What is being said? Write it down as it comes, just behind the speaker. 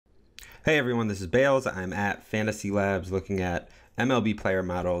Hey everyone, this is Bales. I'm at FantasyLabs looking at MLB player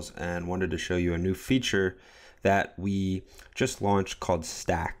models and wanted to show you a new feature that we just launched called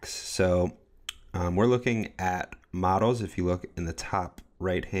Stacks. So we're looking at models. If you look in the top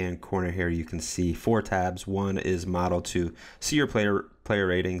right hand corner here, you can see 4 tabs. One is model to see your player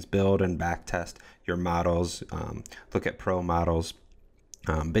ratings, build and back test your models, look at pro models.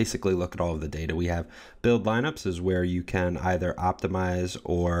 Basically look at all of the data we have. Build lineups is where you can either optimize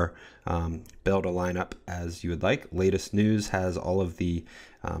or build a lineup as you would like. Latest news has all of the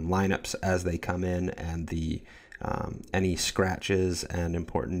lineups as they come in and the any scratches and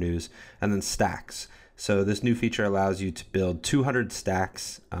important news. And then stacks. So this new feature allows you to build 200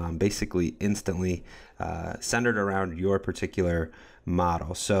 stacks basically instantly, centered around your particular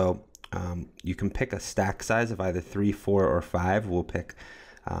model. So you can pick a stack size of either 3, 4, or 5. We'll pick,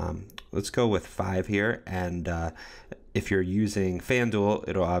 let's go with 5 here. And if you're using FanDuel,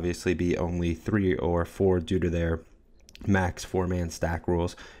 it'll obviously be only 3 or 4 due to their max 4-man stack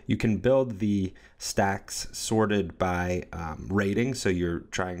rules. You can build the stacks sorted by rating. So you're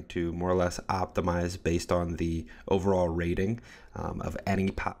trying to more or less optimize based on the overall rating of any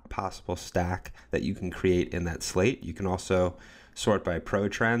possible stack that you can create in that slate. You can also sort by pro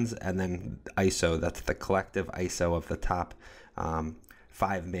trends and then ISO. That's the collective ISO of the top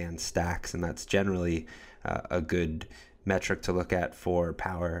 5-man stacks, and that's generally a good metric to look at for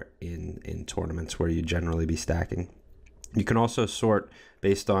power in tournaments where you generally be stacking. You can also sort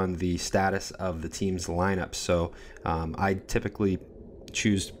based on the status of the team's lineup. So I typically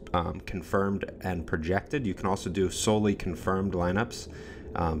choose confirmed and projected. You can also do solely confirmed lineups.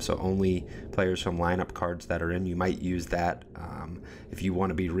 So only players from lineup cards that are in, you might use that. If you want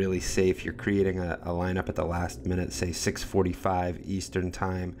to be really safe, you're creating a lineup at the last minute, say 6:45 Eastern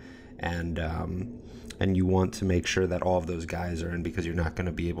time, and you want to make sure that all of those guys are in because you're not going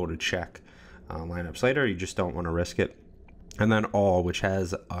to be able to check lineups later. You just don't want to risk it. And then all, which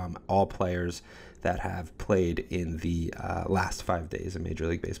has all players that have played in the last 5 days of Major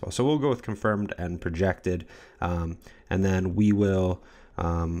League Baseball. So we'll go with confirmed and projected, and then we will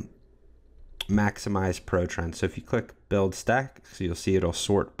maximize pro trends. So if you click build stack, so you'll see it'll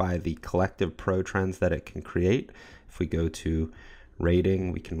sort by the collective pro trends that it can create. If we go to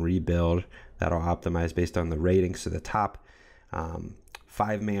rating, we can rebuild. That'll optimize based on the rating. So the top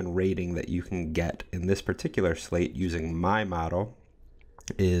 5-man rating that you can get in this particular slate using my model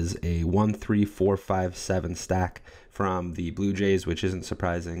is a 1, 3, 4, 5, 7 stack from the Blue Jays, which isn't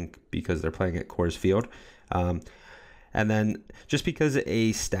surprising because they're playing at Coors Field. And then just because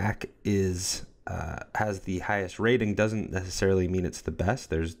a stack is has the highest rating doesn't necessarily mean it's the best.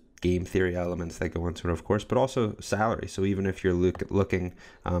 There's game theory elements that go into it, of course, but also salary. So even if you're looking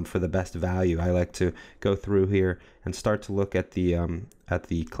for the best value, I like to go through here and start to look at the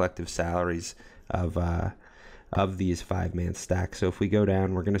collective salaries of these 5-man stacks. So if we go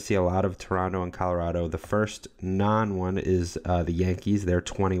down, we're going to see a lot of Toronto and Colorado. The first non-one is the Yankees. They're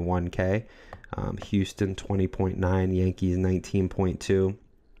 21K. Houston 20.9, Yankees 19.2.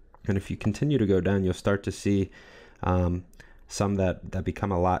 And if you continue to go down, you'll start to see some that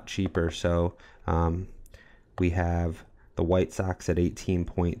become a lot cheaper. So we have the White Sox at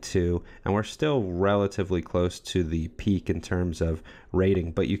 18.2, and we're still relatively close to the peak in terms of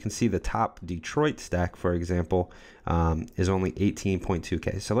rating. But you can see the top Detroit stack, for example, is only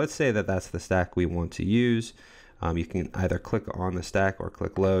 18.2K. So let's say that that's the stack we want to use. You can either click on the stack or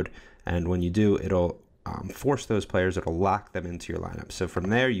click load, and when you do, it'll force those players, it'll lock them into your lineup. So from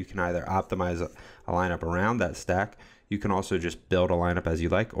there, you can either optimize a lineup around that stack. You can also just build a lineup as you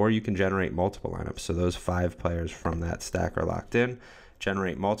like, or you can generate multiple lineups. So those 5 players from that stack are locked in.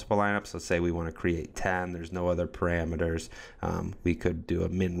 Generate multiple lineups. Let's say we want to create 10. There's no other parameters. We could do a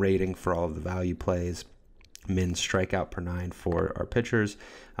min rating for all of the value plays, min strikeout per 9 for our pitchers,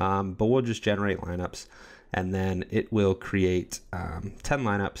 but we'll just generate lineups, and then it will create 10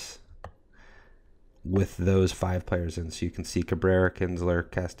 lineups with those 5 players in. So you can see Cabrera, Kinsler,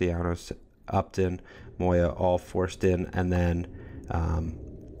 Castellanos, Upton, Moya all forced in, and then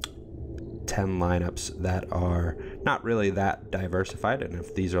 10 lineups that are not really that diversified. And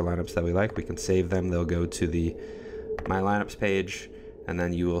if these are lineups that we like, we can save them. They'll go to the My Lineups page, and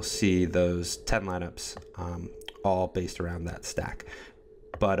then you will see those 10 lineups all based around that stack.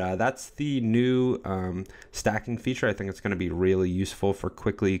 But that's the new stacking feature. I think it's going to be really useful for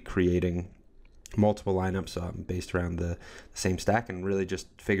quickly creating multiple lineups based around the same stack and really just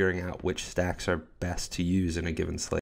figuring out which stacks are best to use in a given slate.